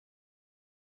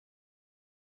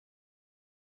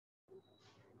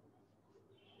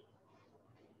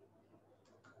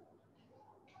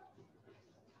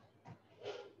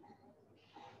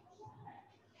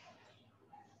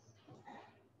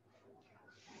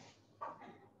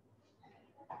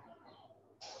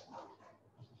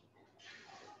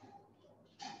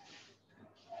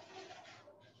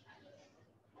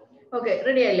Okay,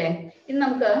 ready alle? In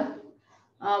namukku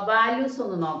values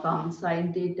ഒന്ന് നോക്കാം. Sin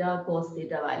theta, cos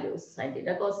theta values. Sin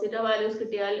theta, cos theta values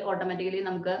കിട്ടിയാൽ automatically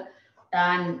നമുക്ക്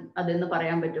tan അതെന്ന്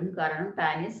പറയാൻ പറ്റും. കാരണം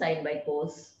tan is sin by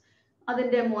cos.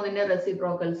 അതിന്റെ മൂന്നിന്റെ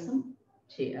റെസിപ്രോക്കൽസും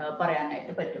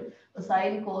പറയാനായിട്ട് പറ്റും.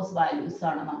 Sin cos values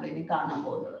ആണ് നമ്മൾ ഇനി കാണാൻ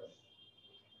പോകുന്നത്.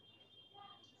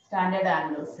 സ്റ്റാൻഡേർഡ്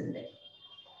ആംഗിൾസിന്റെ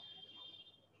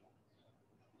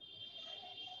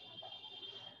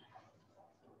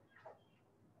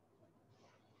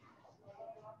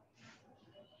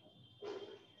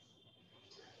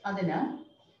അതിന്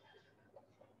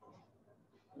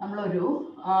നമ്മളൊരു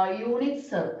യൂണിറ്റ്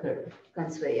സർക്കിൾ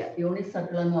കൺസിഡർ ചെയ്യുക. യൂണിറ്റ്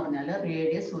സർക്കിൾ എന്ന് പറഞ്ഞാൽ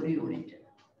റേഡിയസ് ഒരു യൂണിറ്റ്,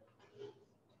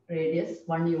 റേഡിയസ്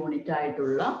 1 യൂണിറ്റ്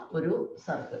ആയിട്ടുള്ള ഒരു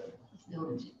സർക്കിൾ.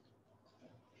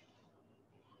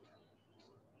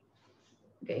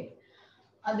 ഓക്കെ,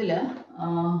 അതില്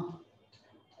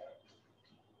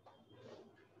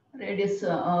റേഡിയസ്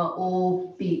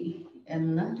OP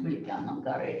എന്ന് വിളിക്കാം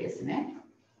നമുക്ക് ആ റേഡിയസിനെ.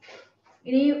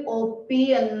 ഇനി OP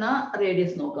എന്ന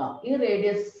റേഡിയസ് നോക്കാം. ഈ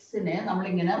റേഡിയസിനെ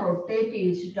നമ്മളിങ്ങനെ റൊട്ടേറ്റ്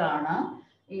ചെയ്യിച്ചിട്ടാണ്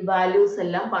ഈ വാല്യൂസ്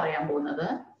എല്ലാം പറയാൻ പോകുന്നത്.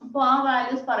 അപ്പോൾ ആ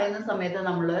വാല്യൂസ് പറയുന്ന സമയത്ത്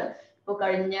നമ്മൾ ഇപ്പോൾ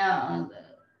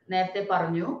നേരത്തെ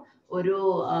പറഞ്ഞു ഒരു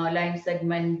ലൈൻ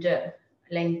സെഗ്മെന്റ്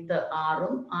ലെങ്ത്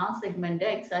ആറും ആ സെഗ്മെന്റ്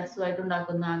എക്സ് ആക്സിസുമായിട്ട്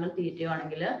ഉണ്ടാക്കുന്ന ആംഗിൾ തീറ്റയും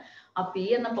ആണെങ്കിൽ ആ P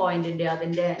എന്ന പോയിന്റിന്റെ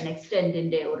അതിന്റെ നെക്സ്റ്റ്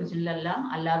എൻഡിന്റെ ഒറിജിനൽ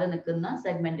അല്ലാതെ നിൽക്കുന്ന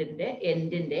സെഗ്മെന്റിന്റെ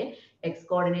എൻഡിന്റെ എക്സ്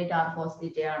കോർഡിനേറ്റ് ആർ കോസ്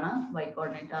തീറ്റയാണ്, വൈ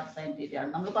കോർഡിനേറ്റ് ആർ സൈൻ തീറ്റയാണ്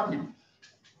നമ്മൾ പറഞ്ഞു.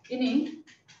 ഇനി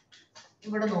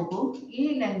ഇവിടെ നോക്കൂ, ഈ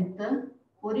ലെങ്ത്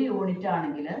ഒരു യൂണിറ്റ്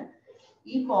ആണെങ്കിൽ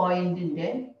ഈ പോയിന്റിന്റെ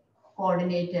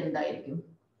കോർഡിനേറ്റ് എന്തായിരിക്കും?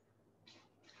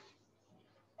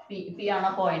 പി ആണ്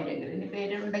പോയിന്റ് എങ്കിൽ, ഇനി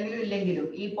പേരുണ്ടെങ്കിലും ഇല്ലെങ്കിലും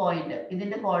ഈ പോയിന്റ്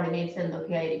ഇതിന്റെ കോർഡിനേറ്റ്സ്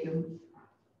എന്തൊക്കെയായിരിക്കും?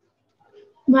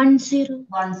 10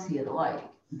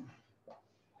 ആയിരിക്കും.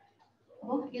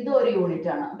 അപ്പൊ ഇത് ഒരു യൂണിറ്റ്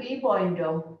ആണ്. അപ്പൊ ഈ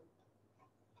പോയിന്റോ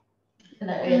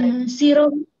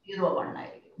 0,1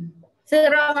 ആയിരിക്കും.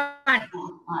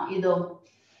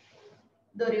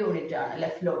 ഇതൊരു യൂണിറ്റ് ആണ്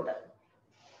ലെഫ്റ്റിലോട്ട്.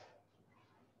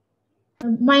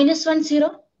 -10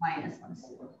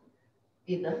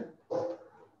 ഇത്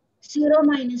 0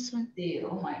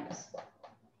 -1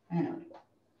 അങ്ങനെ.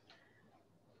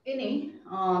 ഇനി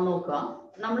നോക്കാം,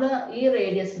 നമ്മൾ ഈ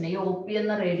റേഡിയസിനെ OP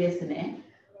എന്ന റേഡിയസിനെ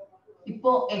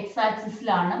ഇപ്പോ എക്സ്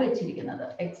ആക്സിസിലാണ് വെച്ചിരിക്കുന്നത്.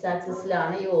 എക്സ്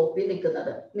ആക്സിസിലാണ് ഈ OP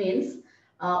നിൽക്കുന്നത്. മീൻസ്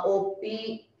OP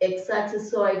എക്സ്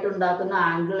ആക്സിസുമായിട്ട് ഉണ്ടാക്കുന്ന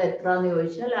ആംഗിൾ എത്ര എന്ന്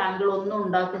ചോദിച്ചാൽ ആംഗിൾ ഒന്നും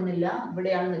ഉണ്ടാക്കുന്നില്ല,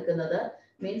 ഇവിടെയാണ് നിൽക്കുന്നത്.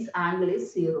 Means angle is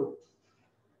 0.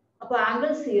 അപ്പൊ ആംഗിൾ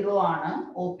 0 ആണ്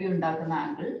OP ഉണ്ടാക്കുന്ന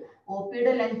ആംഗിൾ.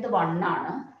 OPയുടെ ലെങ്ത് 1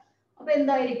 ആണ്. അപ്പൊ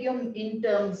എന്തായിരിക്കും in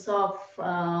terms of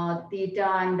theta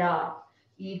and R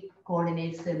ഈ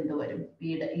കോർഡിനേറ്റ്സ് എന്ത് വരും?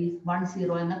 പിയുടെ ഈ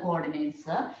 10 എന്ന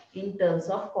coordinates in terms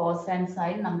of cause and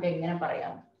sign നമുക്ക് എങ്ങനെ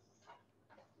പറയാം?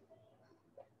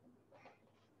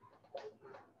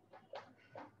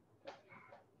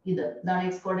 ഇതാണ്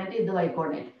എക്സ് കോർഡിനേറ്റ്, ഇത് വൈ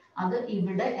കോർഡിനേറ്റ്. അത്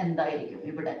ഇവിടെ എന്തായിരിക്കും?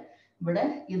 ഇവിടെ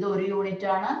ഇത് ഒരു യൂണിറ്റ്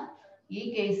ആണ്. ഈ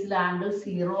കേസിൽ ആംഗിൾ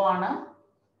 0 ആണ്.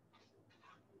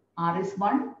 R is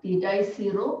 1, theta is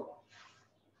 0.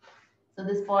 So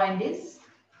this point is,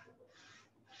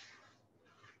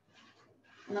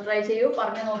 ഒന്ന് ട്രൈ ചെയ്യൂ,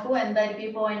 പറഞ്ഞു നോക്കൂ എന്തായിരിക്കും ഈ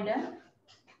പോയിന്റ്?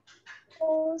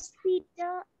 cos theta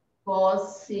cos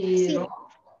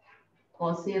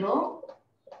 0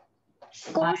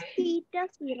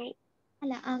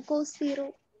 അല്ല cos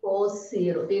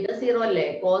 0 theta 0 അല്ലേ?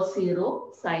 cos 0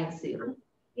 sin 0.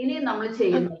 ഇനി നമ്മൾ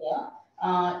ചെയ്യുന്നത്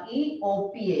ഈ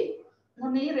OPA എന്ന്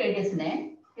പറഞ്ഞ ഈ റേഡിയസിനെ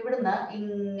ഇവിടുന്ന്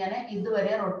ഇങ്ങനെ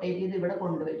ഇതുവരെ റൊട്ടേറ്റ് ചെയ്ത് ഇവിടെ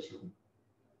കൊണ്ടുവച്ചു,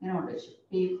 ഇങ്ങനെ കൊണ്ടുവച്ചു.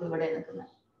 ഈ ഇവിടെ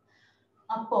നിൽക്കുന്നത്.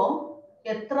 അപ്പോ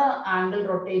എത്ര ആംഗിൾ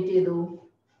റൊട്ടേറ്റ് ചെയ്തു?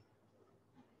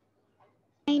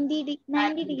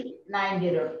 90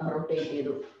 റൊട്ടേറ്റ്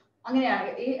ചെയ്തു. അങ്ങനെയാണ്.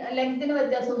 ഈ ലെങ്ത്തിന്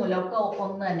വ്യത്യാസമൊന്നുമില്ല, ഒക്കെ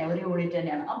ഒന്ന് തന്നെ, ഒരു യൂണിറ്റ്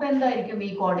തന്നെയാണ്. അപ്പൊ എന്തായിരിക്കും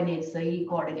ഈ കോർഡിനേറ്റ്സ്?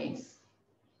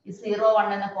 ഈ 0,1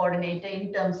 എന്ന coordinate in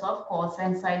terms of cause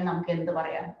and sign നമുക്ക് എന്ത്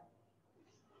പറയാം?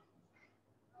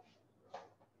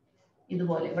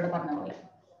 ഇതുപോലെ ഇവിടെ പറഞ്ഞ പോലെ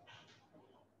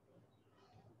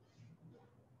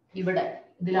ഇവിടെ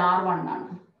ഇതിൽ R1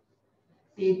 ആണ്.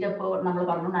 തീറ്റ ഇപ്പോൾ നമ്മൾ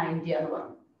പറഞ്ഞു 90 ആണ്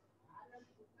പറഞ്ഞു.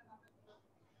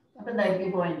 അപ്പൊ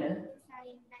എന്തായിരിക്കും point?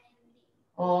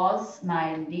 cos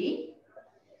 90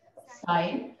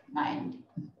 sin 90.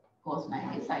 cos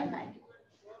 90 sin 90.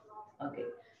 Okay,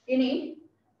 ഇനി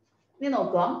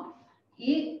നോക്കാം.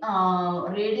 ഈ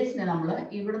റേഡിയസിനെ നമ്മൾ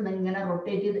ഇവിടുന്ന് ഇങ്ങനെ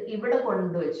റൊട്ടേറ്റ് ചെയ്ത് ഇവിടെ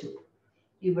കൊണ്ടുവച്ചു.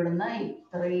 ഇവിടുന്ന്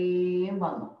ഇത്രയും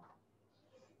വന്നു.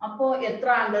 അപ്പോ എത്ര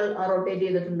ആംഗിൾ റൊട്ടേറ്റ്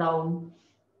ചെയ്തിട്ടുണ്ടാവും?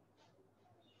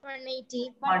 180.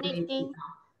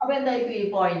 അപ്പൊ എന്തായിരിക്കും ഈ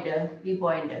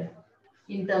point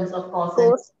in terms of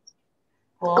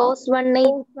cos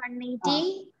 180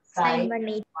 sin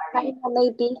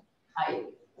 180 ആയി.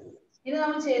 ഇനി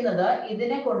നമ്മൾ ചെയ്യുന്നത്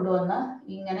ഇതിനെ കൊണ്ടുവന്ന്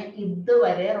ഇങ്ങനെ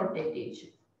ഇതുവരെ റൊട്ടേറ്റ് ചെയ്യിച്ചു.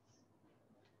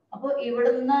 അപ്പൊ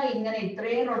ഇവിടുന്ന് ഇങ്ങനെ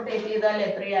ഇത്രയും റൊട്ടേറ്റ് ചെയ്താൽ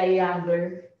എത്രയായി ആംഗിൾ?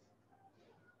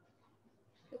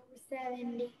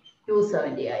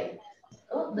 270 ആയി.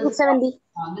 So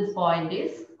this point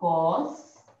is cos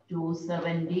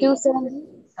 270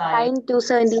 sin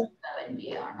 270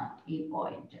 ആണ് ഈ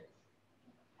പോയിന്റ്.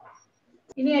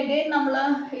 ഇനി അഗൈൻ നമ്മൾ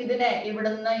ഇതിനെ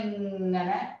ഇവിടുന്ന്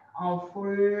ഇങ്ങനെ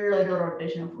ഫുൾ ഒരു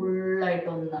റൊട്ടേഷൻ ഫുള്ളായിട്ട്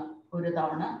ഒരു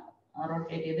തവണ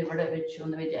റൊട്ടേറ്റ് ചെയ്ത് ഇവിടെ വെച്ചു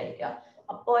എന്ന് വിചാരിക്കാം.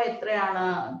 അപ്പോ എത്രയാണ്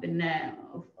പിന്നെ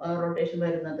റൊട്ടേഷൻ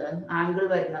വരുന്നത്, ആംഗിൾ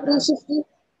വരുന്നത്?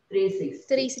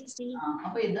 360.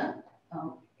 അപ്പൊ ഇത്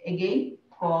അഗൈൻ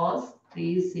cos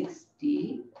 360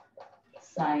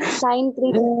 sin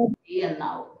 360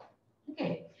 എന്നാവും. ഓക്കെ.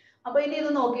 അപ്പൊ ഇനി ഇത്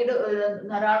നോക്കിയിട്ട്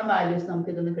ധാരാളം വാല്യൂസ്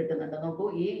നമുക്ക് ഇതൊന്ന് കിട്ടുന്നുണ്ട്. നോക്കൂ,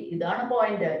 ഇതാണ്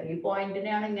പോയിന്റ്. ഈ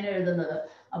പോയിന്റിനെയാണ് ഇങ്ങനെ എഴുതുന്നത്.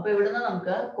 അപ്പൊ ഇവിടുന്ന്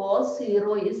നമുക്ക് cos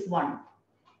 0 is 1,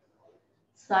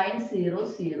 sin 0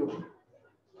 0.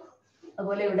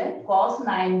 അതുപോലെ ഇവിടെ cos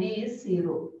 90 is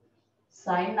 0,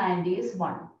 sin 90 is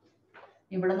 1.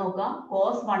 ഇവിടെ നോക്കാം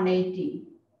cos 180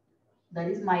 that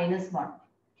is -1,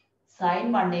 sin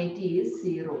 180 is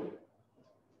 0,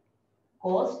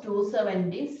 cos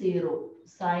 270 0,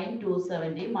 sin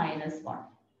 270 -1.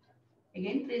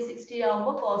 Again 360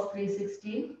 ആവുമ്പോൾ cos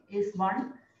 360 is 1,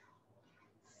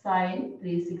 sin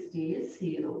 360 is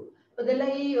 0. അപ്പോൾ ഇതെല്ലാം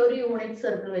ഈ ഒരു യൂണിറ്റ്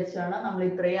സർക്കിൾ വെച്ചാണ് നമ്മൾ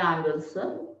ഇത്രയും ആംഗിൾസ്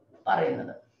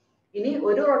പറയുന്നത്. ഇനി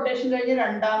ഒരു റൊട്ടേഷൻ കഴിഞ്ഞ്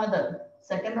രണ്ടാമത്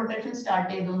സെക്കൻഡ് റൊട്ടേഷൻ സ്റ്റാർട്ട്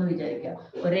ചെയ്തു എന്ന് വിചാരിക്കുക.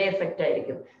 ഒരേ എഫക്റ്റ്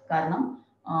ആയിരിക്കും. കാരണം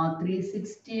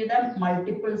 360യുടെ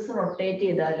മൾട്ടിപ്പിൾസ് റൊട്ടേറ്റ്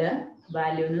ചെയ്താൽ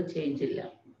വാല്യൂവിന് ചേഞ്ച് ഇല്ല.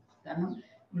 കാരണം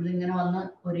ഇതിങ്ങനെ വന്ന്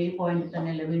ഒരേ പോയിന്റ്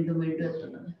തന്നെയല്ലേ വീണ്ടും വീണ്ടും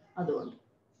എത്തുന്നത്. അതുകൊണ്ട്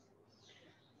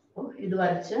അപ്പോൾ ഇത്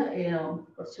വരച്ച്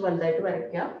കുറച്ച് വലുതായിട്ട്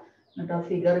വരയ്ക്കാം. എന്നിട്ട് ആ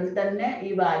ഫിഗറിൽ തന്നെ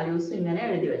ഈ വാല്യൂസ് ഇങ്ങനെ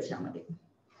എഴുതി വെച്ചാൽ മതി.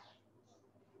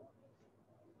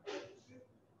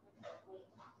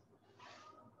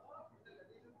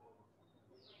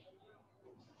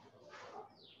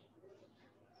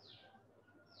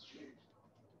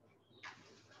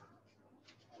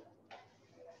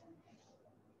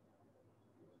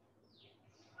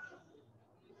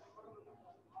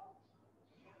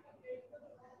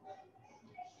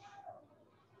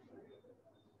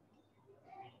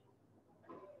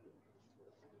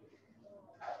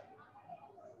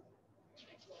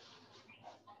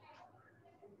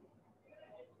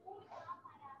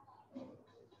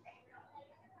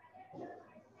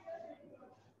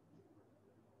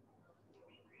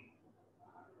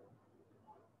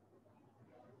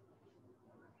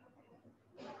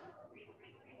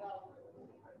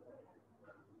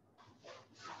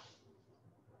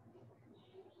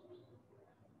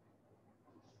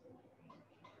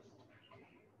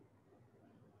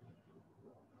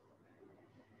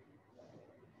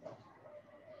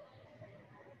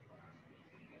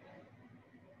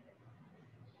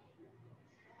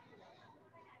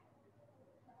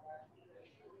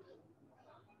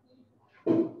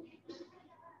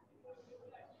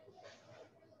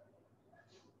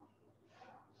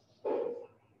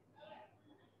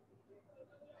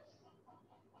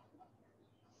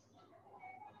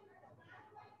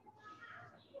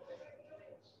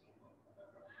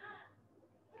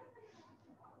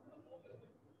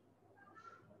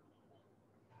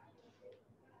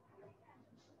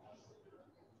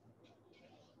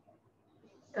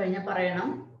 കഴിഞ്ഞ പറയണം.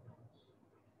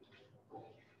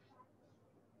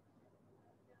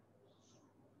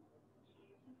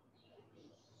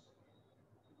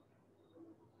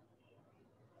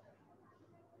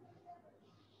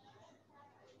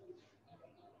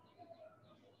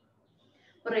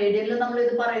 റേഡിയനിൽ നമ്മൾ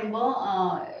ഇത് പറയുമ്പോൾ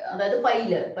അതായത്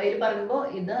പൈല് പറയുമ്പോൾ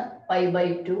ഇത്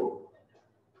π/2,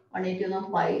 180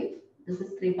 π, this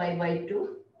is 3π/2,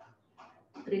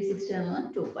 360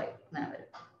 2π അങ്ങനെ വരും.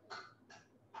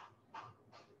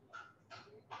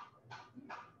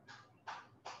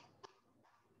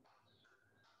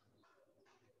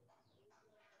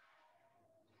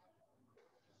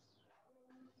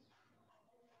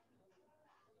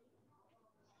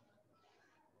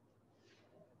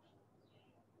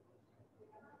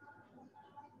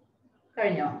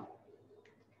 കഴിഞ്ഞോ?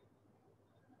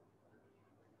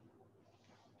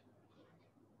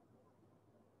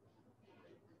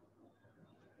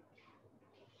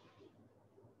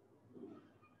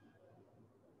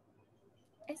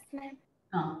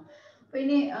 അപ്പൊ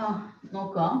ഇനി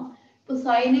നോക്കാം. ഇപ്പൊ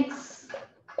sin x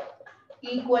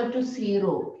ഈക്വൽ ടു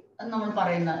 0 എന്ന് നമ്മൾ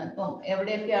പറയുന്നത് ഇപ്പം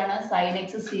എവിടെയൊക്കെയാണ് sin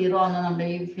x 0 എന്ന് നമ്മുടെ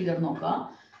ഈ ഫിഗർ നോക്കാം.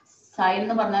 sin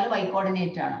എന്ന് പറഞ്ഞാൽ y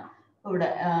കോർഡിനേറ്റ് ആണ്. ഇവിടെ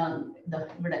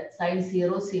ഇവിടെ sin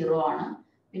 0 0 ആണ്.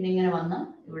 പിന്നെ ഇങ്ങനെ വന്ന്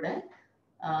ഇവിടെ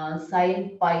sin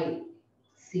π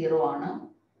 0 ആണ്.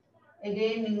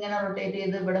 Again ഇങ്ങനെ റൊട്ടേറ്റ്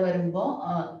ചെയ്ത് ഇവിടെ വരുമ്പോൾ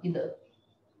ഇത്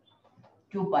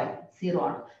 2 pi 0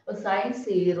 ആണ്. അപ്പോൾ sin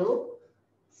 0,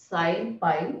 sin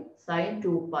pi, sin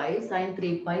 2 pi, sin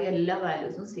 3 pi എല്ലാ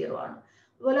വാല്യൂസും 0 ആണ്.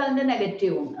 അതുപോലെ അതിന്റെ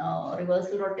നെഗറ്റീവും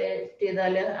റിവേഴ്സിൽ റൊട്ടേറ്റ്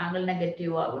ചെയ്താൽ ആംഗിൾ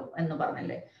നെഗറ്റീവ് ആകും എന്ന്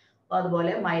പറഞ്ഞല്ലേ. അപ്പോൾ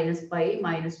അതുപോലെ മൈനസ് പൈ,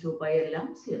 മൈനസ് 2 pi എല്ലാം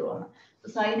 0 ആണ്.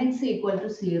 Sign X equal to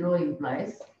 0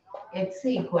 implies X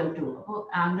equal to, അപ്പോൾ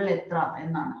ആംഗിൾ എത്ര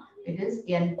എന്നാണ്. It is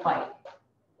n pi,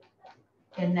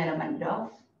 n element of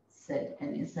set,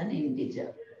 n is an integer.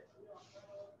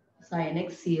 Sin x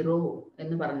 0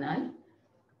 എന്ന് പറഞ്ഞാൽ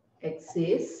x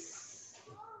is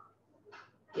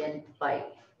n pi.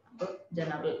 അപ്പോൾ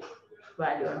general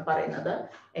value ആണ് പറയുന്നത്.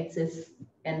 x is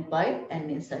n pi, n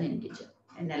is an integer.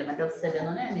 n element of set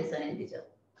എന്ന് പറഞ്ഞാൽ n is an integer.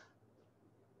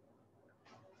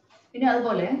 ഇനി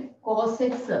അതുപോലെ cos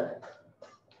x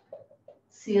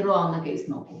 0 ആവുന്ന കേസ്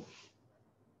നോക്കൂ.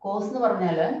 cos എന്ന്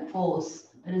പറഞ്ഞാൽ cos,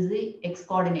 it is the x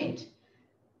coordinate,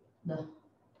 the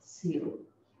 0.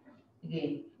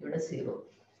 Again ഇവിടെ 0.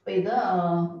 അപ്പോൾ ഇത്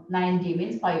 90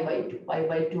 means pi by 2, pi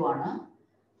by 2 ആണ്.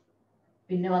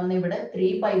 പിന്നെ വന്ന് ഇവിടെ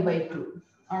 3 pi by 2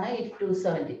 ആണ്,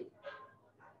 270.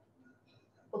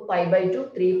 അപ്പോൾ pi by 2,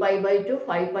 3 pi by 2,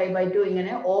 5 pi by 2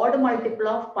 ഇങ്ങനെ odd multiple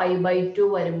of pi by 2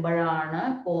 വരുമ്പോഴാണ്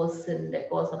cos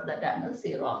of that angle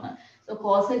 0 ആണ്. So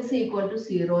cos x equal to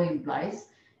 0 implies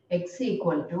x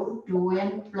equal to 2n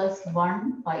plus 1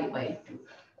 pi by 2,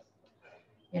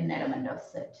 n element of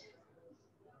set.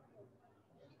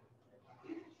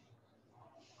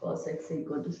 Cos x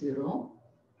equal to 0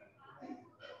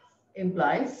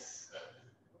 implies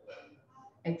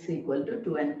x equal to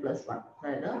 2n plus 1.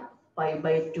 അതായത് pi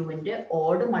by 2ന്റെ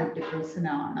odd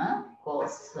മൾട്ടിപ്പിൾസിനാണ്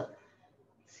cos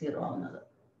 0 ആവുന്നത്.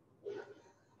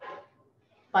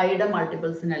 പൈയുടെ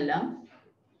മൾട്ടിപ്പിൾസിനെല്ലാം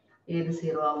ഏത്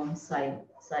 0 ആവും?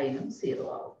 സൈനും 0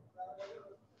 ആവും.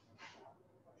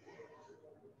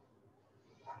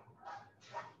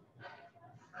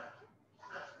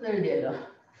 എഴുതിയല്ലോ.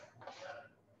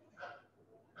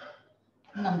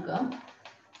 നമുക്ക്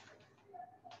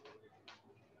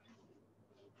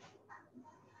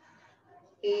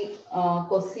ഈ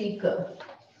cosec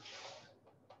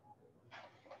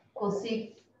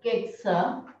x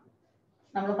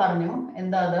നമ്മൾ പറഞ്ഞു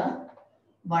എന്താ അത്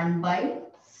 1 by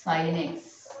sin x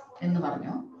എന്ന്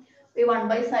പറഞ്ഞു. ഈ 1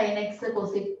 by sin x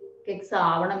cosec x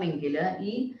ആവണമെങ്കിൽ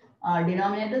ഈ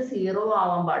ഡിനോമിനേറ്റർ 0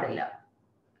 ആവാൻ പാടില്ല.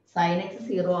 sin x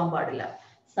 0 ആവാൻ പാടില്ല.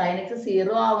 sin x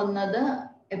 0 ആവുന്നത്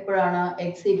എപ്പോഴാണ്?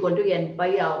 x equal to n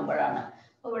pi ആവുമ്പോഴാണ്.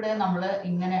 ഇവിടെ നമ്മൾ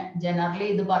ഇങ്ങനെ ജനറലി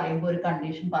ഇത് പറയുമ്പോൾ ഒരു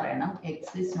കണ്ടീഷൻ പറയണം, x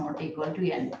is not equal to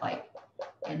n pi,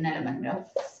 n element of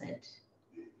set.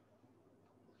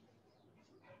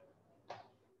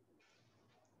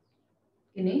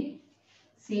 ഇനി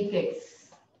sec x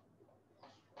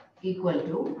equal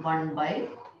to 1 by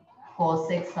cos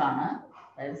x ആണ്.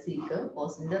 അതായത് sec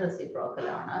cosന്റെ റെസിപ്രോക്കൽ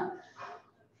ആണ്.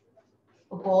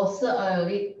 cos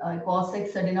x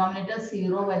ഡിനോമിനേറ്റർ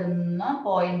 0 വരുന്ന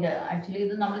പോയിന്റ്, ആക്ച്വലി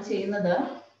ഇത് നമ്മൾ ചെയ്യുന്നത്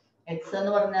x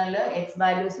എന്ന് പറഞ്ഞാൽ x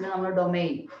വാല്യൂസിന് നമ്മൾ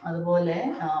ഡൊമെയിൻ, അതുപോലെ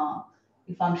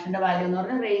ഈ ഫംഗ്ഷന്റെ വാല്യൂ എന്ന്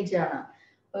പറഞ്ഞാൽ റേഞ്ച് ആണ്.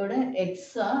 അപ്പോൾ ഇവിടെ x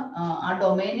ആ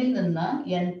ഡൊമെയിനിൽ നിന്ന്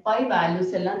n pi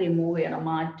വാല്യൂസ് എല്ലാം റിമൂവ് ചെയ്യണം,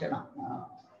 മാറ്റണം.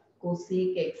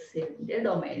 cosec xന്റെ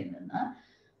ഡൊമെയിനിൽ നിന്ന്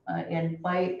n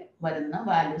pi വരുന്ന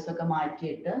വാല്യൂസ് ഒക്കെ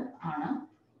മാറ്റിയിട്ട് ആണ്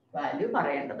വാല്യൂ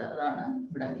പറയേണ്ടത്. അതാണ്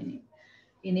ഇവിടെ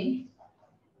ഇനി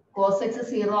cos x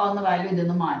 0 ആവുന്ന വാല്യൂ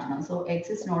ഇതൊന്ന് മാറ്റണം. So x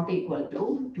is not equal to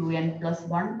 2n plus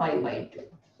 1 pi by 2,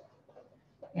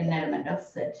 n element of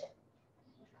set.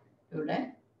 ഇവിടെ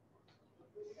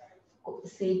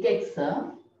sec x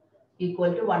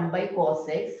equal to 1 by cos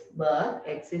x, where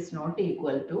x is not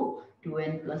equal to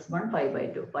 2n plus 1 pi by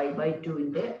 2. pi by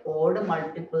 2ന്റെ odd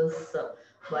multiples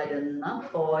വരുന്ന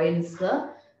points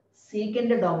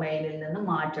സീക്കിന്റെ ഡൊമൈനിൽ നിന്ന്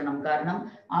മാറ്റണം. കാരണം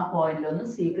ആ പോയിന്റിലൊന്നും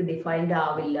seek defined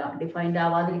ആവില്ല. Defined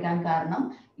ആവാതിരിക്കാൻ കാരണം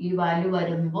ഈ വാല്യൂ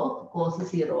വരുമ്പോൾ കോസ്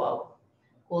 0 ആവും.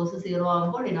 കോസ് 0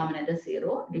 ആകുമ്പോൾ ഡിനോമിനേറ്റർ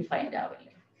 0 ഡിഫൈൻഡ് ആവില്ല.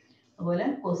 അതുപോലെ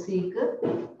കൊസീക്ക്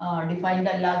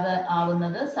ഡിഫൈൻഡ് അല്ലാതെ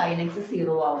ആവുന്നത് സൈൻ എക്സ്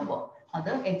 0 ആവുമ്പോൾ,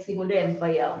 അത് X equal to n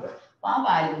pi ആവുമ്പോൾ ആ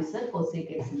വാല്യൂസ്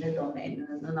കൊസീക്ക് എക്സിന്റെ ഡൊമൈനിൽ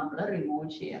നിന്ന് നമ്മൾ റിമൂവ്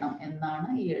ചെയ്യണം എന്നാണ്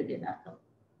ഈ എഴുതിയതിനർത്ഥം.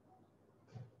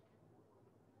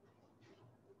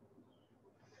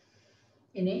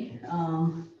 ഇനി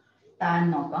ടാൻ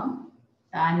നോക്കാം.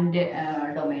 ടാനിന്റെ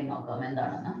ഡൊമൈൻ നോക്കാം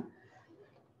എന്താണെന്ന്.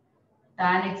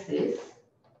 Tan X is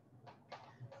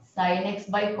sign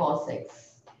X by cos X.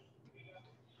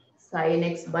 Sign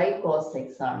X by cos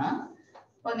X ആണ്.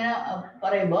 അപ്പൊ ഇങ്ങനെ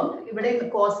പറയുമ്പോൾ ഇവിടെ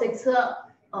കോസ് എക്സ്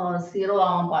 0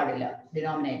 ആവാൻ പാടില്ല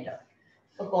ഡിനോമിനേറ്റർ.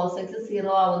 അപ്പൊ കോസ് എക്സ്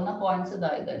 0 ആവുന്ന പോയിന്റ്സ് ഇത്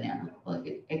തന്നെയാണ്.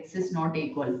 X is not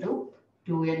equal to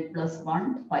 2n plus 1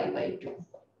 pi by 2,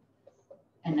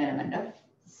 n element of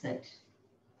set.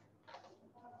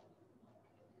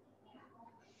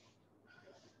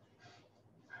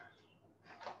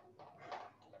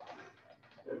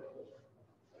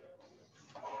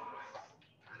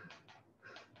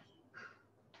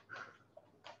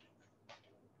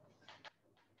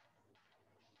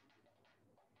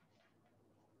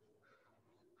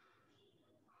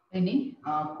 Any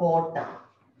quota.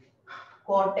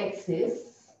 Cot x is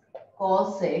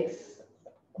cos x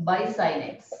by sin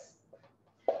x.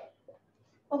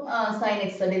 Sin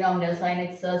x denominator sin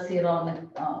x 0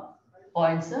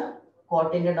 points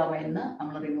cot in the domain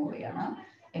remove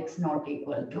x not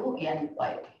equal to n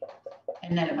pi,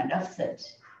 n element of set.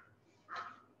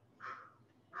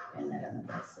 N element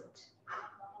of set.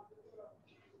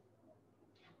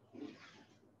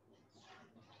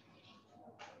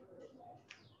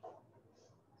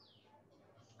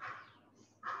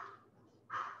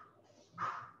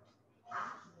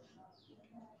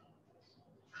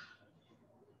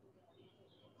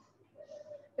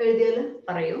 എഴുതിയാൽ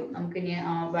പറയൂ. നമുക്കിനി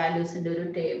വാല്യൂസിന്റെ ഒരു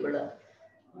table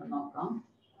നോക്കാം.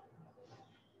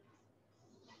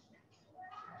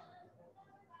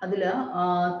 അതിൽ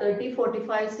 30,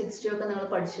 45, 60 ഒക്കെ നിങ്ങൾ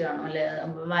പഠിച്ചു കാണും അല്ലെ?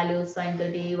 വാല്യൂസ് sin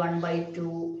 30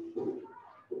 1/2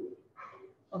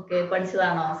 ഒക്കെ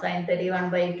പഠിച്ചതാണോ? sin 30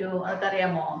 1/2 അതൊക്കെ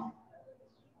അറിയാമോ?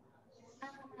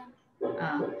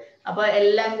 അപ്പൊ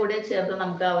എല്ലാം കൂടെ ചേർത്ത്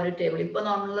നമുക്ക് ആ ഒരു ടേബിൾ. ഇപ്പൊ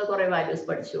നമ്മൾ കുറെ വാല്യൂസ്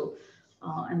പഠിച്ചു.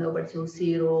 എന്തോ പഠിച്ചു?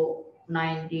 0,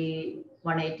 90,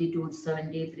 180,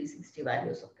 270, 360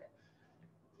 വാല്യൂസ് ഒക്കെ.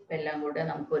 എല്ലാം കൂടെ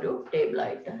നമുക്കൊരു ടേബിൾ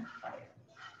ആയിട്ട് പറയാം.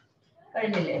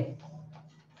 കഴിഞ്ഞില്ലേ?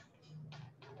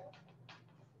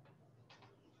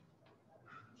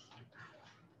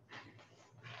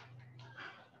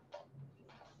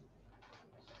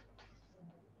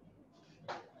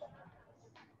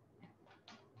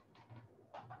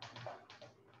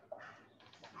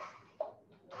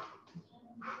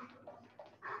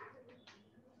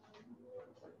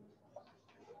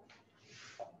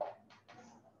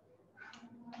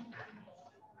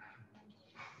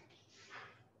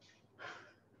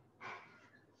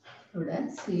 ഇവിടെ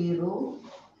 0,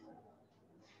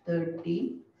 30,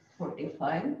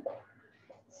 45,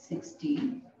 60,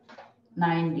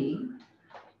 90,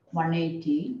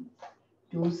 180,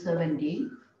 270,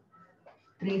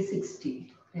 360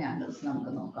 ട്രയാങ്കിൾസ്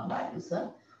നമുക്ക് നോക്കാം വാല്യൂസ്.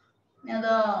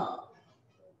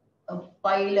 അത്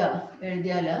പൈല്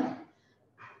എഴുതിയാല്,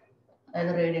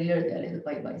 അതായത് റേഡിയനിൽ എഴുതിയാൽ ഇത്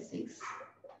π/6,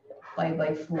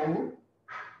 π/4,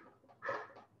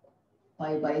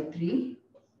 π/3,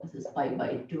 this is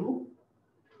π/2,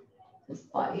 this is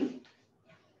pi,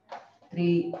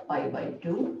 3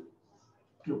 π/2,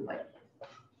 2 pi.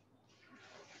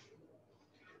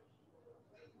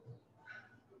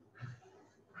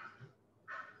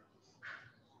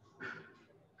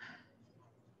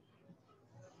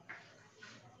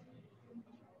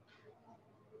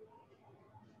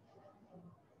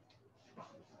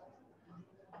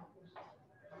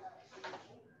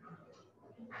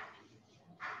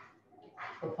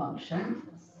 The function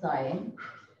sin,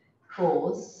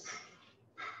 cos,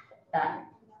 tan.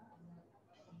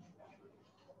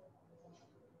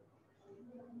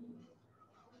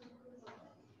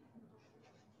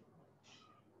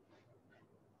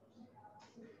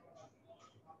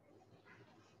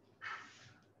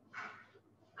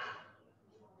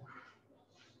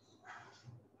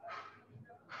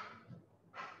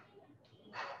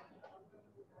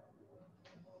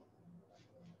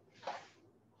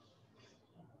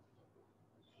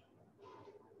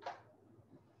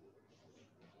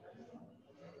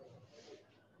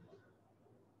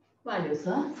 Values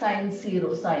sin 0,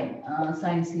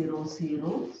 sin 0,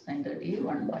 0, sin 30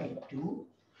 1/2,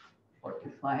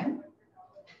 45,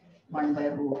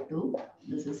 1/√2,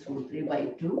 this is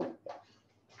 √3/2,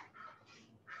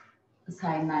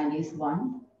 sin 90 is 1,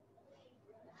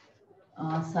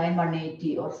 sin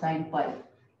 180 or sin pi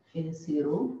is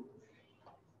 0,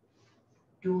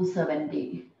 270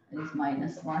 is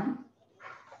 -1,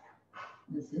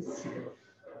 this is 0.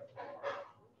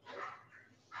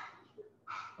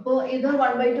 അപ്പോൾ ഇത്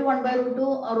 1/2, 1/√2,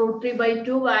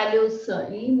 √3/2 വാല്യൂസ്,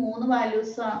 ഈ 3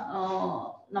 values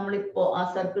നമ്മളിപ്പോ ആ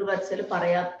circle വരച്ചാൽ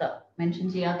പറയാത്ത, മെൻഷൻ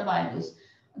ചെയ്യാത്ത values.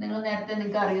 നിങ്ങൾ നേരത്തെ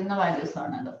നിങ്ങൾക്ക് അറിയുന്ന വാല്യൂസ്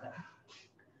ആണ് അതൊക്കെ.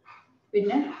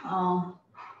 പിന്നെ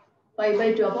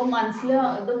π/2, അപ്പൊ മനസ്സിൽ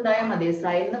ഇതുണ്ടായാൽ മതി.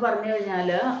 സൈൻ എന്ന് പറഞ്ഞു കഴിഞ്ഞാൽ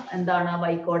എന്താണ്?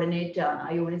 y കോർഡിനേറ്റ് ആണ്. ആ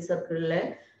യൂണിറ്റ് സർക്കിളിലെ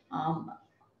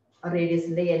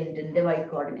റേഡിയസിന്റെ എൻഡിന്റെ y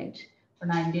കോർഡിനേറ്റ്.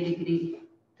 90 ഡിഗ്രി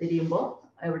തിരിയുമ്പോൾ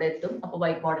എവിടെ എത്തും? അപ്പൊ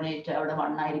y കോർഡിനേറ്റ് അവിടെ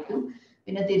 1 ആയിരിക്കും.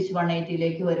 പിന്നെ തിരിച്ച്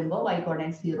 180ലേക്ക് വരുമ്പോൾ y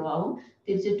കോർഡിനേറ്റ് 0 ആവും.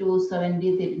 തിരിച്ച് 270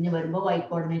 തിരിഞ്ഞ് വരുമ്പോൾ y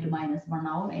കോർഡിനേറ്റ് -1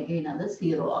 ആവും. എഗെയിൻ അത്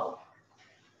 0 ആവും.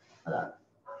 അതാണ്.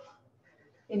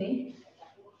 ഇനി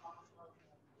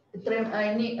ഇത്രയും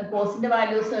ഇനി കോസിന്റെ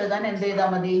വാല്യൂസ് എഴുതാൻ എന്ത് ചെയ്താൽ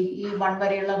മതി? ഈ 1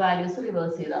 വരെയുള്ള വാല്യൂസ്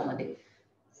റിവേഴ്സ് ചെയ്താൽ മതി.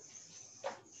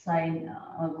 Sin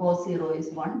cos 0 is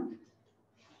 1,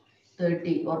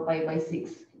 30 or pi by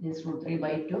 6 is √3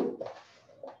 by 2,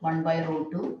 1 by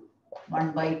 √2,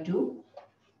 1 by 2,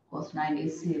 cos 9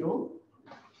 is 0.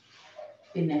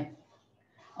 പിന്നെ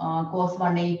cos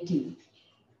 180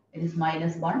 it is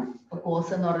 -1. അപ്പോൾ cos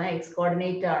എന്ന് പറഞ്ഞാൽ x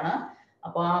കോർഡിനേറ്റ് ആണ്.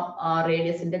 അപ്പോൾ ആ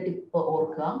റേഡിയസിന്റെ ടിപ്പ്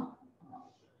ഓർക്കുക.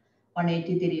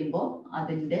 180 തിരിയുമ്പോൾ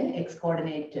അതിന്റെ x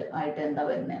കോർഡിനേറ്റ് ആയിട്ട് എന്താ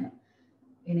വരുന്നതെന്ന്.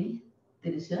 ഇനി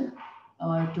തിരിച്ച്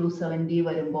 270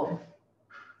 വരുമ്പോൾ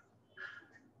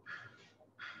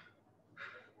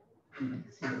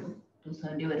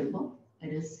 270 വരുമ്പോൾ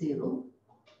it is 0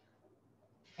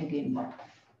 again 1.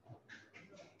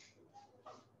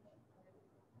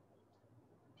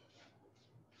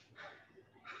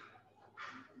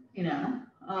 ഇങ്ങനെയാണ്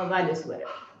വാല്യൂസ്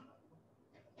വരും.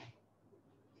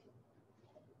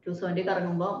 270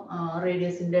 കറങ്ങുമ്പോൾ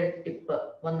റേഡിയസിന്റെ ടിപ്പ്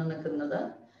വന്ന് നിൽക്കുന്നത്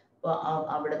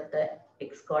അവിടുത്തെ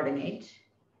എക്സ് കോർഡിനേറ്റ്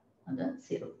അത്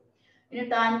 0. ഇനി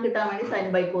ടാൻ കിട്ടാൻ വേണ്ടി സൈൻ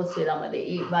ബൈ കോസ് ചെയ്താൽ മതി.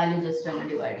 ഈ വാല്യൂ ജസ്റ്റ് അങ്ങ്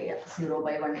ഡിവൈഡ് ചെയ്യാം.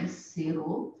 0/1 is 0,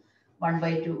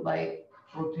 1/2 by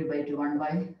 √3 by 2, 1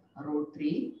 by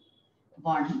 √3,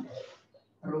 1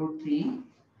 √3,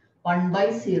 1 by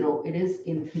 0 it is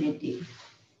infinity,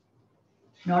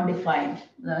 not defined.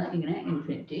 ഇങ്ങനെ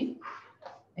ഇൻഫിനിറ്റി.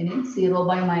 ഇനി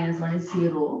 0/-1 is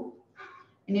 0.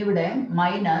 ഇനി ഇവിടെ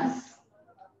minus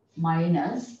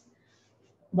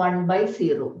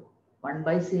 1/0.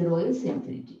 1/0 is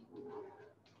infinity.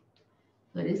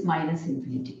 So it is minus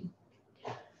infinity.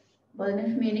 അപ്പോൾ അതിന്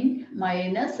meaning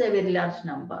minus A very large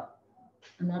number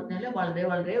എന്ന് പറഞ്ഞാൽ വളരെ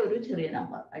വളരെ ഒരു ചെറിയ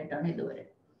നമ്പർ ആയിട്ടാണ് ഇതുവരെ.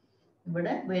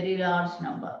 ഇവിടെ very large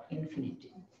number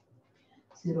infinity.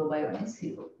 0/1 is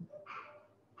 0.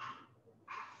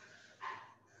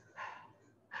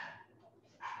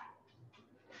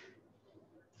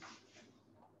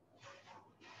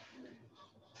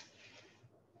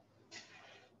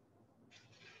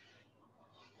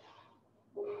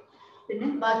 പിന്നെ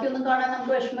ബാക്കിയൊന്നും കാണാൻ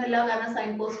നമുക്ക് വിഷമമില്ല. കാരണം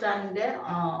സൈൻ കോസ് ടാനിന്റെ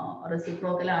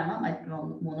റെസിപ്രോക്കൽ ആണ് മറ്റു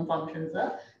 3 ഫംഗ്ഷൻസ്.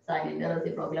 സൈനിന്റെ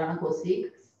റെസിപ്രോക്കൽ ആണ് കോസീക്,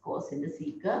 കോസിന്റെ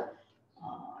സീക്ക്,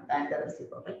 ടാനിന്റെ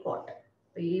റെസിപ്രോക്കൽ കോട്ട്.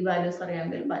 അപ്പൊ ഈ വാല്യൂസ്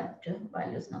അറിയാമെങ്കിൽ മറ്റ്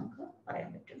വാല്യൂസ് നമുക്ക് പറയാൻ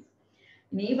പറ്റും.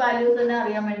 ഇനി ഈ വാല്യൂസ് തന്നെ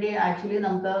അറിയാൻ വേണ്ടി ആക്ച്വലി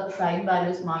നമുക്ക് സൈൻ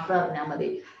വാല്യൂസ് മാത്രം അറിഞ്ഞാൽ മതി.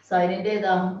 സൈനിന്റെ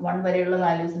 1 വരെയുള്ള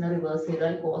വാല്യൂസിനെ റിവേഴ്സ്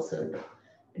ചെയ്താൽ കോസ് കിട്ടും.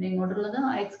 പിന്നെ ഇങ്ങോട്ടുള്ളത്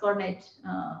എക്സ് കോർഡിനേറ്റ്,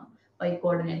 y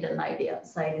coordinate എന്ന idea.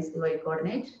 Sin is the y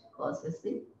coordinate, cos is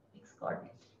the x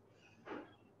coordinate.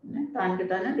 പിന്നെ tan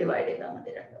കിട്ടാൻ ഡിവൈഡ് ചെയ്താൽ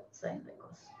മതി രണ്ടും, sin by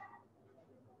cos.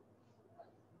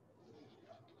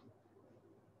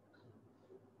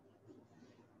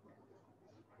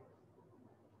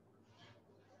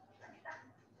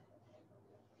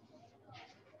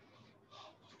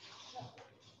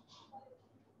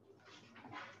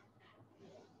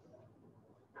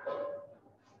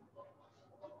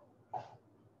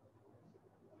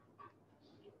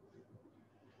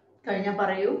 കഴിഞ്ഞ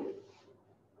പറയൂ.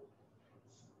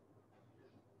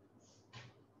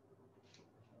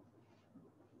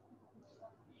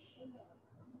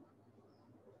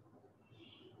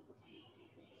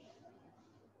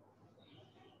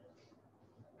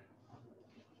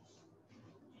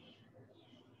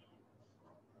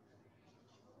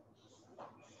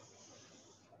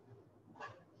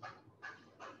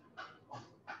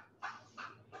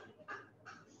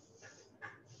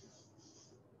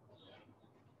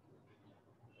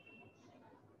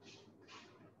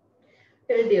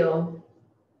 എഴുതിയോ?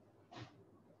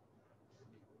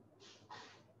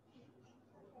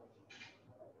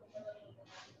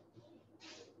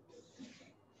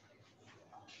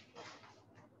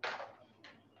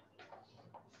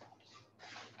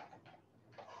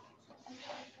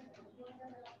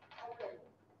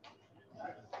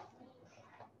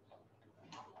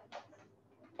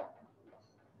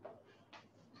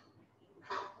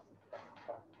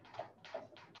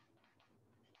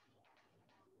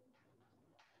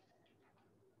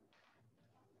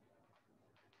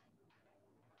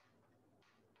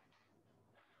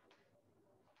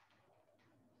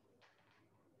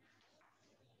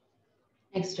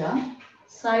 Next,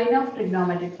 sign of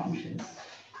trigonometric functions.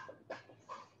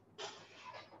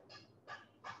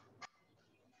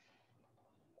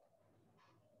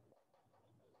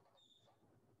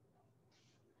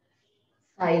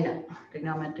 Sign,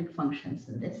 trigonometric functions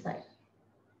in this sign.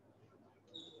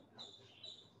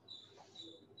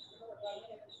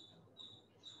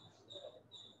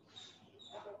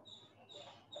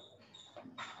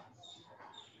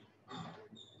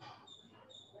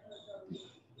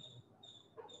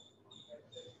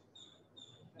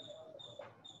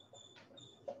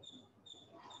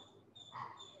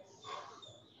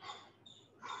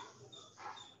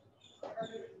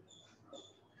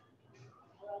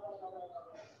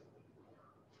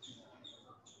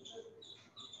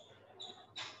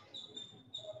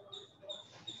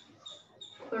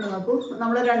 ഇവിടെ നോക്കൂ,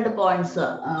 നമ്മൾ 2 പോയിന്റ്സ്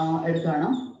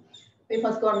എടുക്കണം. ഈ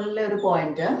ഫസ്റ്റ് ക്വാഡ്രന്റിലെ ഒരു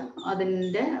പോയിന്റ്,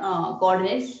 അതിന്റെ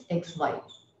കോർഡിനേറ്റ്സ് XY.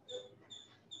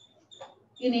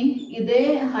 ഇനി ഇതേ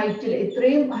ഹൈറ്റിൽ,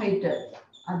 ഇത്രയും ഹൈറ്റ്,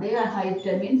 അതേ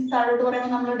ഹൈറ്റ് മീൻസ് താഴോട്ട്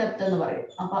പറയുമ്പോൾ നമ്മൾ ഡെപ്ത് എന്ന് പറയും.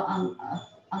 അപ്പൊ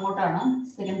അങ്ങോട്ടാണ്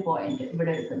സെക്കൻഡ് പോയിന്റ്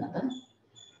ഇവിടെ എടുക്കുന്നത്.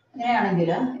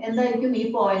 അങ്ങനെയാണെങ്കിൽ എന്തായിരിക്കും ഈ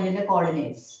പോയിന്റിന്റെ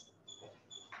കോർഡിനേറ്റ്സ്?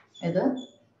 ഇത്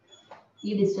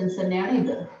ഈ ഡിസ്റ്റൻസ് തന്നെയാണ്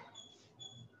ഇത്.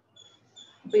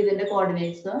 അപ്പൊ ഇതിന്റെ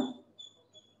കോർഡിനേറ്റ്സ്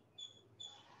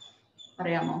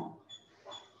അറിയാമോ?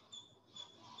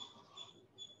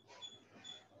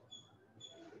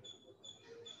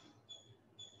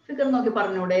 ഫിഗർ നോക്കി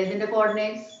പറഞ്ഞൂടെ ഇതിന്റെ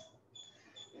coordinates?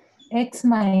 x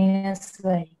minus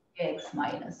y. x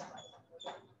minus y.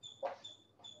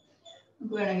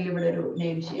 നമുക്ക് വേണമെങ്കിൽ ഇവിടെ ഒരു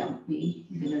നെയിം ചെയ്യാം, p.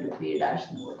 ഇതിനൊരു p ഡാഷ്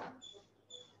എന്ന് കൊടുക്കാം.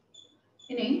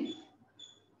 ഇനി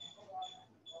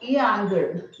ഈ ആംഗിൾ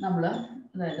നമ്മൾ,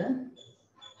 അതായത്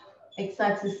x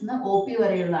ആക്സിസിന് OP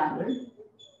വരെയുള്ള ആംഗിൾ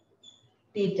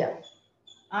തീറ്റ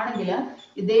ആണെങ്കിൽ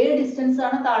ഇതേ ഡിസ്റ്റൻസ്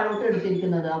ആണ് താഴോട്ട്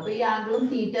എടുത്തിരിക്കുന്നത്. അപ്പൊ ഈ ആംഗിളും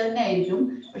തീറ്റ തന്നെ ആയിരിക്കും.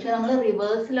 പക്ഷെ നമ്മൾ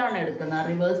റിവേഴ്സിലാണ് എടുക്കുന്നത്.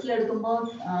 റിവേഴ്സിൽ എടുക്കുമ്പോൾ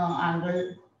ആംഗിൾ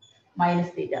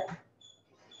മൈനസ് തീറ്റ,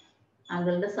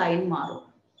 ആംഗിളിന്റെ സൈൻ മാറും,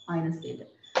 മൈനസ് തീറ്റ.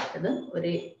 അത്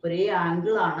ഒരേ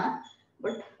ആംഗിൾ ആണ്,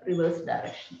 ബട്ട് റിവേഴ്സ്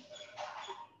ഡയറക്ഷൻ.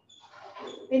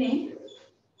 ഇനി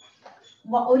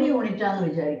ഒരു യൂണിറ്റ് ആണെന്ന്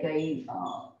വിചാരിക്കുക. ഈ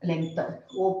length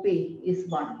OP is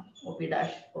 1, OP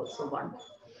dash also 1.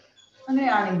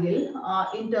 അങ്ങനെയാണെങ്കിൽ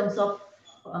in terms of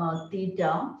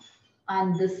theta and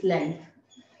this length,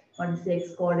 what is the x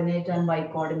coordinate and y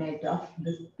coordinate of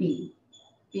this p?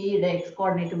 P യുടെ x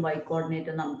coordinate ഉം y coordinate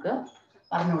നമുക്ക്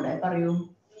പറഞ്ഞൂടെ? പറയൂ.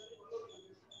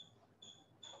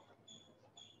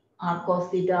 r cos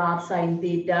theta, r sin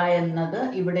theta എന്നത്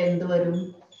ഇവിടെ എന്ത് വരും?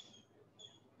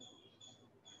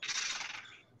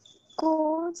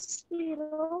 cos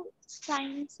 0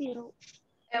 sin 0.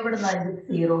 എവിടുന്നായിരുന്നു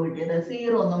 0 കിട്ടിയത്?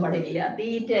 0 ഒന്നും പടില്ല,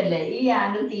 തീറ്റ അല്ലേ, ഈ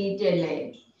ആംഗിൾ തീറ്റ അല്ലേ.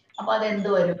 അപ്പൊ അതെന്ത്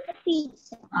വരും?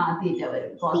 തീറ്റ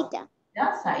വരും. cos theta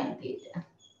sin theta.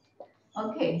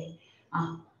 Okay.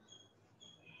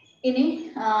 ഇനി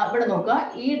ഇവിടെ നോക്കുക,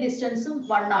 ഈ ഡിസ്റ്റൻസും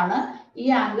 1 ആണ്, ഈ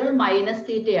ആംഗിൾ മൈനസ്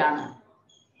തീറ്റയാണ്.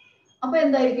 അപ്പൊ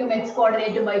എന്തായിരിക്കും എക്സ്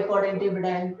കോർഡിനേറ്റും വൈ കോർഡിനേറ്റും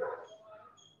ഇവിടെ?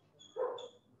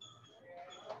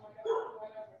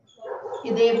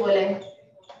 ഇതേപോലെ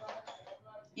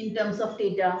in terms of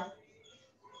theta.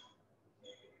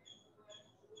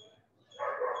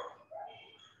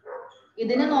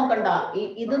 ഇതിനെ നോക്കണ്ട,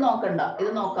 ഇത് നോക്കണ്ട,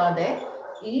 ഇത് നോക്കാതെ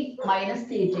ഈ മൈനസ്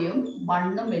തീറ്റയും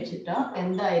 1ഉം വെച്ചിട്ട്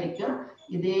എന്തായിരിക്കും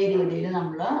ഇതേ രീതിയിൽ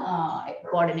നമ്മൾ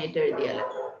കോർഡിനേറ്റ് എഴുതിയാൽ?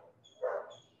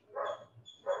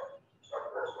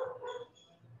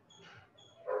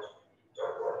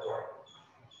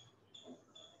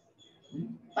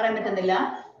 പറയാൻ പറ്റുന്നില്ല?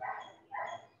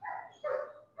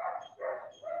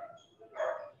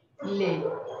 ഇല്ലേ?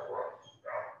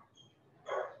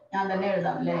 ഞാൻ തന്നെ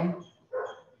എഴുതാം അല്ലേ?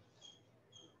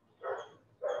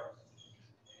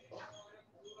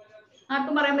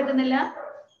 ആർക്കും പറയാൻ പറ്റുന്നില്ല?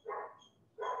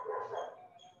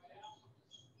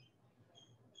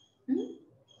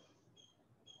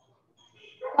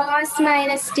 cos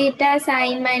minus theta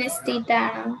sin minus theta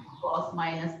ആണ്. cos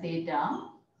minus theta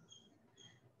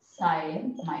sin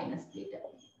minus theta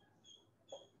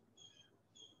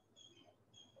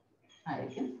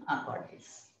ആയിരിക്കും ആ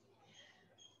കോർഡിനേറ്റ്സ്.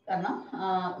 കാരണം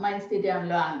മൈനസ് തീറ്റ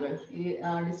ആണല്ലോ ആംഗിൾ, ഈ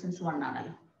ഡിസ്റ്റൻസ് 1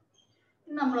 ആണല്ലോ.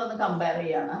 നമ്മളൊന്ന് കമ്പയർ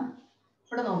ചെയ്യാണ്.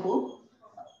 ഇവിടെ നോക്കൂ,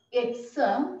 X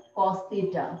cos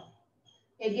theta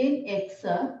again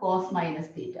X cos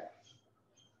minus theta.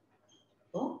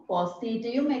 അപ്പോൾ കോസ്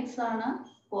തീറ്റയും എക്സ് ആണ്,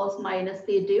 കോസ് മൈനസ്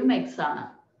തീറ്റയും എക്സ് ആണ്.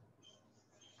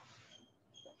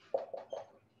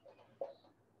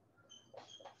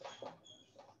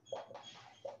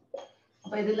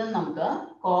 അപ്പൊ ഇതിൽ നമുക്ക്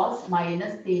cos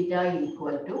minus theta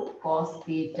equal to cos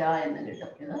theta എന്ന്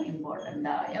കിട്ടും. ഇത് ഇമ്പോർട്ടന്റ്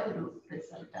ആയ ഒരു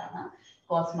റിസൾട്ട് ആണ്.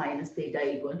 Cos minus theta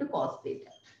equal to cos theta.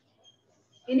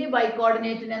 ഇനി വൈ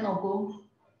കോർഡിനേറ്റിനെ നോക്കൂ.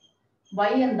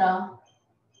 വൈ എന്താ?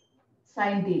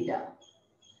 Sine theta.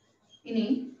 ഇനി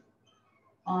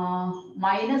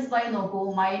മൈനസ് വൈ നോക്കൂ.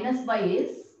 Minus Y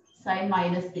is sign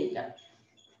minus theta.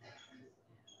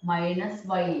 Minus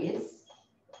Y is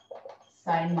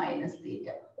sign minus theta.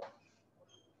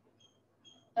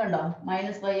 കണ്ടോ?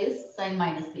 Minus Y is sign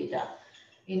minus theta.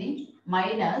 ഇനി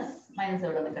minus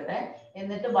എവിടെ നിൽക്കട്ടെ,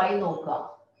 എന്നിട്ട് വൈ നോക്കുക.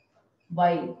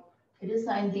 Why it is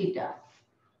sine theta.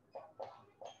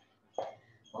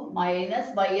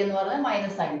 Minus Y എന്ന് പറഞ്ഞാൽ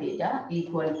minus sine theta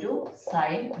equal to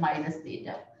sign minus theta.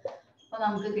 അപ്പൊ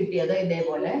നമുക്ക് കിട്ടിയത്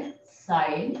ഇതേപോലെ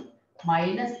sign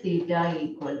minus theta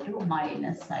equal to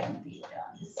minus sine theta.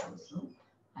 This also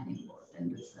an important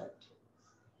result.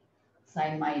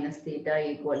 Sin minus theta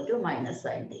equal to minus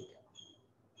sin theta.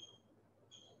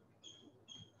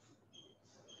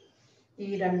 ഈ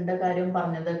രണ്ട് കാര്യം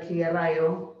പറഞ്ഞത് ക്ലിയർ ആയോ?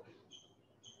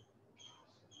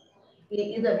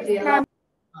 ഇത് ക്ലിയർ ആ?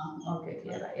 ഓക്കെ,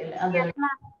 ക്ലിയർ ആയി അല്ലേ? അത്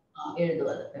എഴുതുക,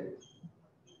 അത് എഴുതുക.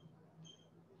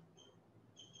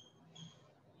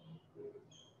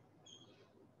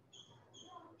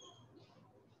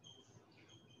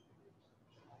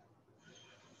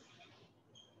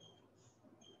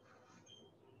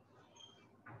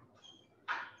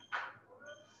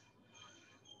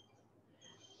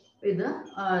 ഇത്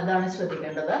ഇതാണ്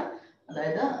ശ്രദ്ധിക്കേണ്ടത്.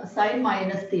 അതായത് സൈൻ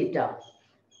മൈനസ് തീറ്റ,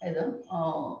 ഇത്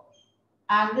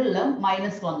ആംഗിളില്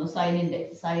മൈനസ് വന്നു.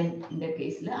 സൈനിന്റെ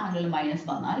കേസിൽ ആംഗിളിൽ മൈനസ്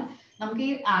വന്നാൽ നമുക്ക്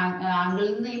ഈ ആംഗിളിൽ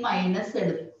നിന്ന് ഈ മൈനസ്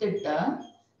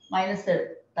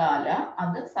എടുത്താൽ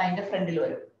അത് സൈനിന്റെ ഫ്രണ്ടിൽ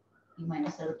വരും. ഈ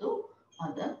മൈനസ് എടുത്തു,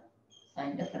 അത്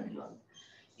സൈനിന്റെ ഫ്രണ്ടിൽ വന്നു.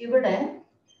 ഇവിടെ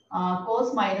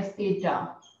കോസ് മൈനസ് തീറ്റ,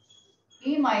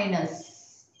 ഈ മൈനസ്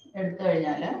എടുത്തു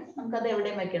കഴിഞ്ഞാൽ നമുക്കത്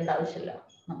എവിടെയും വെക്കേണ്ട ആവശ്യമില്ല.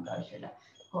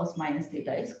 Cos minus theta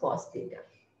is cos theta.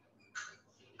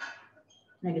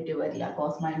 Negative വരില്ല.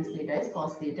 Cos minus theta is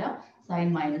cos theta. Sign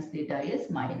minus theta is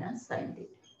minus sine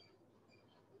theta.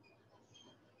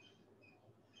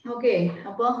 Okay,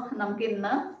 അപ്പോൾ നമുക്ക്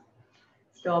ഇന്ന്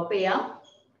സ്റ്റോപ്പ് ചെയ്യാം.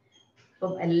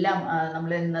 അപ്പം എല്ലാം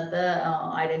നമ്മൾ ഇന്നത്തെ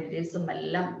ഐഡന്റിറ്റീസും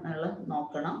എല്ലാം നമ്മൾ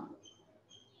നോക്കണം.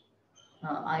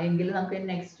 എങ്കിൽ നമുക്ക്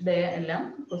നെക്സ്റ്റ് ഡേ എല്ലാം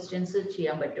ക്വസ്റ്റ്യൻസ്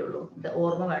ചെയ്യാൻ പറ്റുള്ളൂ. ഇത്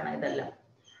ഓർമ്മ വേണം ഇതെല്ലാം.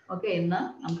 ഓക്കെ, ഇന്ന്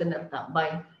നമുക്ക് നിർത്താം. By.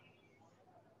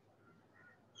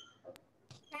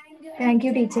 Thank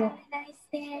you, teacher.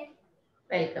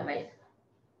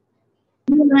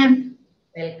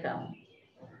 Welcome.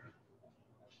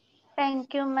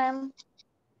 Thank you, ma'am.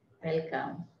 Welcome.